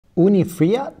Ooni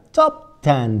Fyra top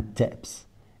 10 tips.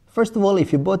 First of all,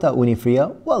 if you bought a Ooni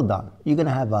Fyra, well done. You're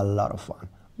gonna have a lot of fun.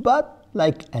 But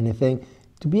like anything,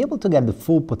 to be able to get the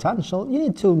full potential, you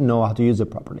need to know how to use it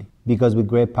properly. Because with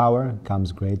great power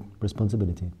comes great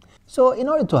responsibility. So in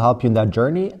order to help you in that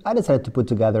journey, I decided to put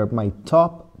together my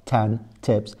top 10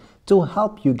 tips to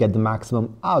help you get the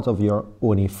maximum out of your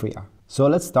Ooni Fyra. So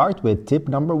let's start with tip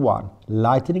number 1,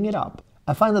 lightening it up.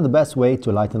 I find that the best way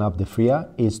to lighten up the Fyra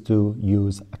is to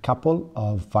use a couple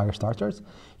of fire starters.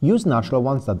 Use natural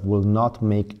ones that will not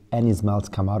make any smells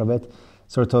come out of it.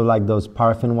 Sort of like those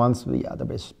paraffin ones, yeah, they're a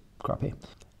bit crappy.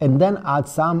 And then add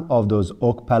some of those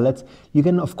oak pellets. You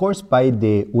can of course buy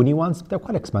the Ooni ones, they're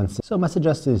quite expensive. So my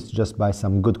suggestion is just buy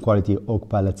some good quality oak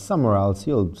pellets somewhere else.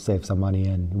 You'll save some money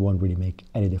and it won't really make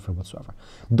any difference whatsoever.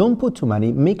 Don't put too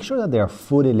many, make sure that they are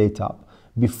fully lit up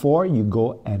before you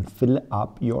go and fill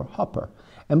up your hopper.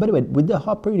 And by the way, with the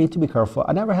hopper, you need to be careful.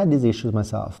 I never had these issues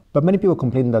myself, but many people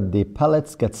complain that the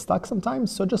pellets get stuck sometimes,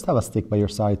 so just have a stick by your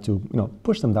side to,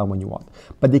 push them down when you want.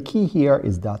 But the key here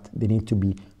is that they need to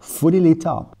be fully lit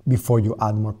up before you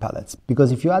add more pellets.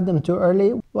 Because if you add them too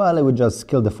early, well, it would just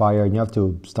kill the fire and you have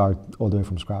to start all the way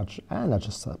from scratch, and that's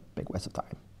just a big waste of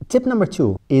time. Tip number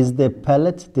 2, is the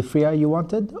pellet the Fyra you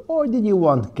wanted, or did you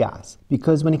want gas?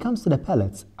 Because when it comes to the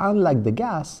pellets, unlike the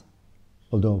gas,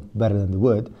 although better than the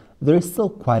wood, there is still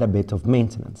quite a bit of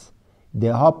maintenance.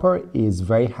 The hopper is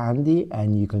very handy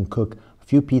and you can cook a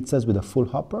few pizzas with a full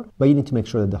hopper, but you need to make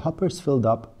sure that the hopper is filled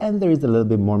up and there is a little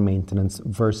bit more maintenance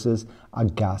versus a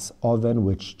gas oven,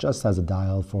 which just has a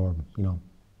dial for,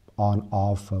 on,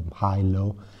 off, high,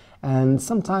 low. And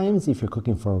sometimes if you're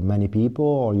cooking for many people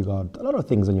or you got a lot of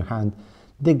things on your hand,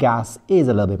 the gas is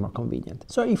a little bit more convenient.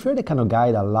 So if you're the kind of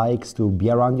guy that likes to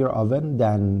be around your oven,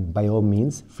 then by all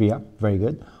means, Fyra, very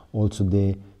good. Also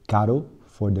the Caro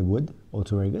for the wood,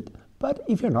 also very good. But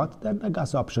if you're not, then a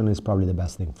gas option is probably the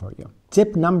best thing for you.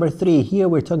 Tip number 3, here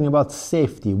we're talking about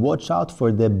safety. Watch out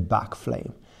for the back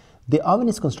flame. The oven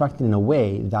is constructed in a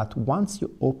way that once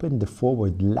you open the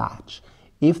forward latch,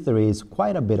 if there is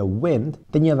quite a bit of wind,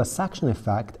 then you have a suction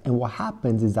effect, and what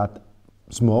happens is that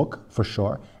smoke, for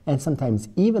sure, and sometimes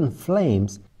even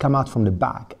flames come out from the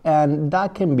back. And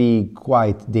that can be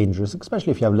quite dangerous,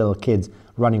 especially if you have little kids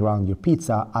running around your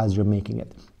pizza as you're making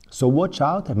it. So watch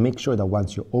out and make sure that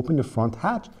once you open the front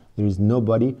hatch, there is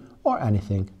nobody or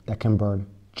anything that can burn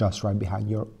just right behind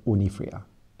your Ooni Fyra.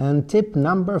 And tip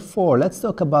number 4, let's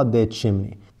talk about the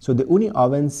chimney. So the Ooni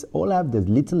ovens all have this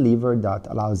little lever that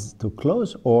allows to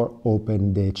close or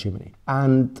open the chimney.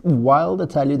 And while they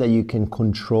tell you that you can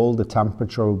control the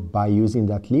temperature by using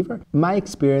that lever, my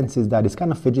experience is that it's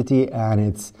kind of fidgety and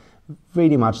it's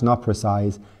pretty much not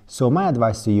precise. So my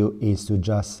advice to you is to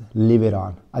just leave it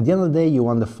on. At the end of the day, you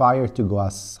want the fire to go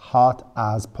as hot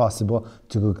as possible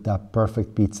to cook that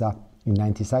perfect pizza in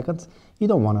 90 seconds. You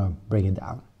don't want to bring it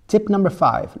down. Tip number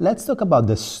 5, let's talk about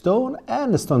the stone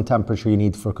and the stone temperature you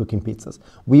need for cooking pizzas.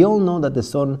 We all know that the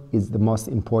stone is the most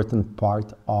important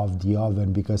part of the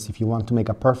oven because if you want to make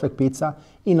a perfect pizza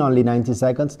in only 90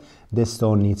 seconds, the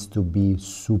stone needs to be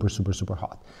super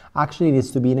hot. Actually, it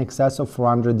needs to be in excess of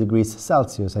 400 degrees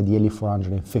Celsius, ideally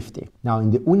 450. Now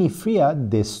in the Ooni Fyra,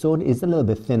 the stone is a little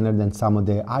bit thinner than some of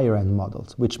the higher end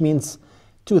models, which means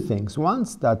 2 things. One,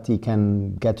 that it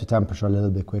can get to temperature a little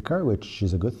bit quicker, which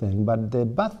is a good thing. But the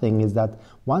bad thing is that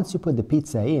once you put the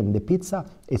pizza in, the pizza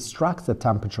extracts the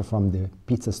temperature from the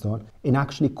pizza stone and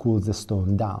actually cools the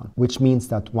stone down. Which means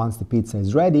that once the pizza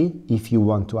is ready, if you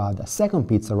want to add a second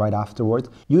pizza right afterwards,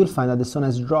 you will find that the stone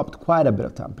has dropped quite a bit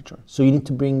of temperature. So you need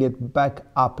to bring it back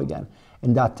up again.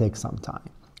 And that takes some time.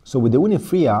 So with the Ooni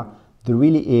Fyra, there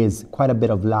really is quite a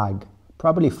bit of lag,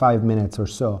 probably 5 minutes or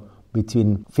so,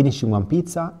 between finishing one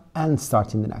pizza and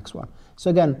starting the next one. So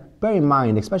again, bear in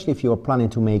mind, especially if you're planning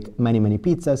to make many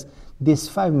pizzas, this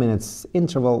 5 minutes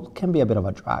interval can be a bit of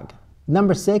a drag.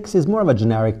 Number 6 is more of a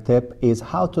generic tip, is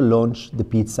how to launch the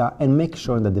pizza and make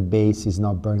sure that the base is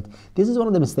not burnt. This is one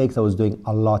of the mistakes I was doing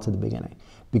a lot at the beginning,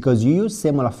 because you use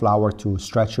semolina flour to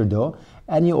stretch your dough,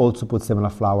 and you also put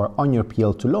semolina flour on your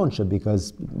peel to launch it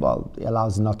because, well, it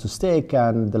allows it not to stick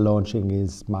and the launching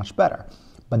is much better.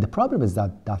 But the problem is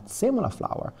that that semolina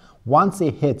flour, once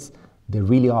it hits the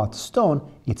really hot stone,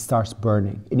 it starts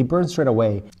burning. And it burns straight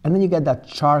away. And then you get that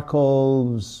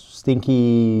charcoal,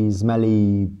 stinky,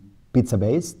 smelly pizza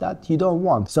base that you don't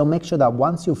want. So make sure that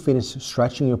once you finish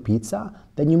stretching your pizza,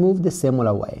 then you move the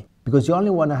semolina away. Because you only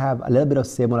want to have a little bit of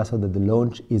semolina so that the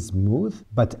launch is smooth,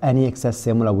 but any excess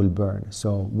semolina will burn.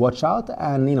 So watch out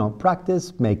and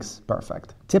practice makes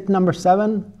perfect. Tip number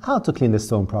 7, how to clean the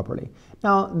stone properly.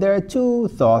 Now, there are 2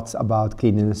 thoughts about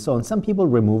cleaning the stone. Some people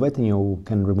remove it, and you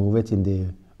can remove it in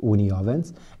the Ooni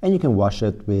ovens, and you can wash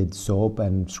it with soap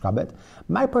and scrub it.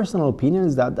 My personal opinion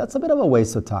is that that's a bit of a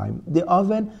waste of time. The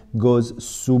oven goes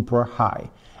super high,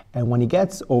 and when it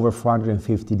gets over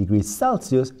 450 degrees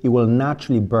Celsius, it will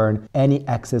naturally burn any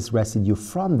excess residue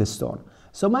from the stone.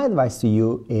 So my advice to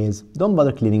you is don't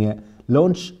bother cleaning it.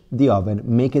 Launch the oven,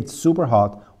 make it super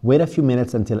hot, wait a few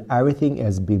minutes until everything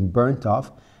has been burnt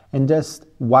off, and just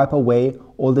wipe away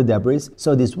all the debris.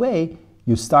 So this way,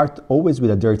 you start always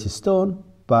with a dirty stone,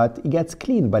 but it gets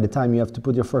clean by the time you have to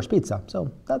put your first pizza.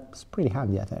 So that's pretty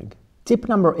handy, I think. Tip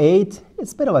number 8,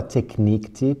 it's a bit of a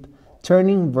technique tip,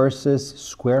 turning versus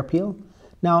square peel.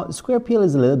 Now, square peel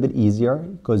is a little bit easier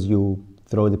because you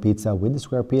throw the pizza with the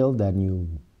square peel, then you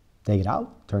take it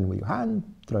out, turn it with your hand,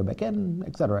 throw it back in,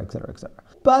 etc., etc., etc.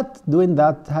 But doing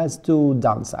that has two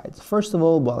downsides. First of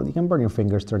all, well, you can burn your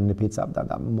fingers turning the pizza. I've done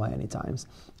that many times.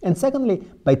 And secondly,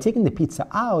 by taking the pizza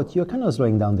out, you're kind of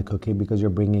slowing down the cooking because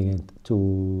you're bringing it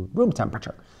to room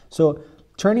temperature. So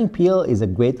turning peel is a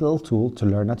great little tool to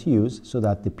learn how to use so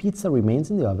that the pizza remains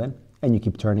in the oven and you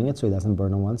keep turning it so it doesn't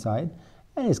burn on one side.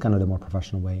 And it's kind of the more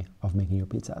professional way of making your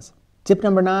pizzas. Tip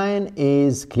number 9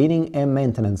 is cleaning and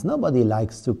maintenance. Nobody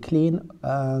likes to clean,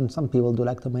 some people do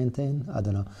like to maintain, I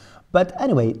don't know. But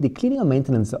anyway, the cleaning and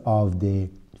maintenance of the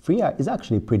Fyra is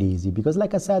actually pretty easy because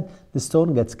like I said, the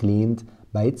stone gets cleaned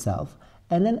by itself,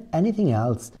 and then anything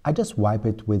else, I just wipe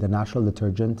it with a natural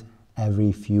detergent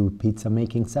every few pizza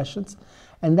making sessions.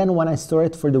 And then when I store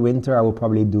it for the winter, I will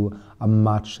probably do a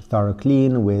much thorough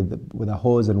clean with a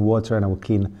hose and water, and I will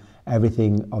clean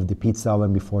everything of the pizza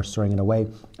oven before storing it away.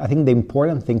 I think the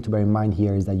important thing to bear in mind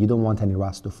here is that you don't want any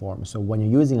rust to form. So when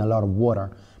you're using a lot of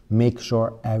water, make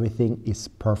sure everything is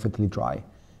perfectly dry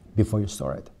before you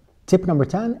store it. Tip number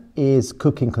 10 is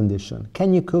cooking condition.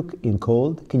 Can you cook in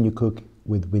cold? Can you cook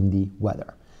with windy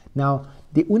weather? Now,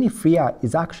 the Ooni Fyra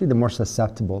is actually the more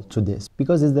susceptible to this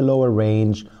because it's the lower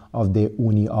range of the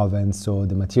Ooni oven, so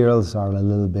the materials are a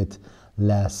little bit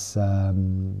less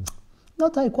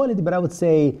not high quality, but I would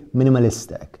say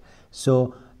minimalistic.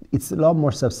 So it's a lot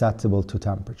more susceptible to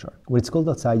temperature. When it's cold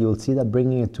outside, you will see that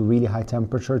bringing it to really high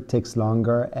temperature takes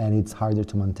longer and it's harder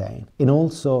to maintain. And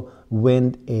also,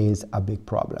 wind is a big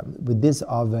problem. With this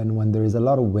oven, when there is a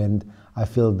lot of wind, I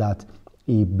feel that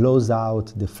it blows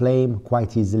out the flame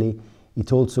quite easily.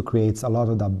 It also creates a lot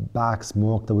of that back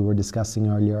smoke that we were discussing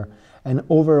earlier. And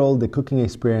overall, the cooking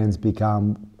experience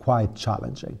becomes quite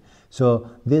challenging. So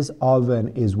this oven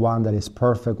is one that is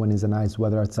perfect when it's a nice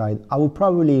weather outside. I would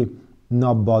probably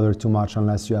not bother too much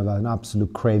unless you have an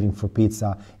absolute craving for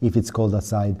pizza if it's cold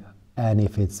outside and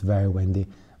if it's very windy.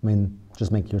 I mean,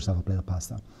 just make yourself a plate of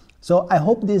pasta. So I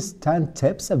hope these 10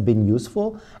 tips have been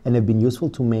useful and have been useful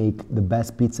to make the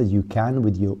best pizza you can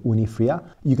with your Ooni Fyra.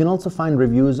 You can also find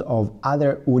reviews of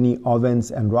other Ooni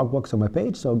ovens and rockbox on my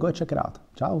page, so go check it out.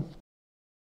 Ciao!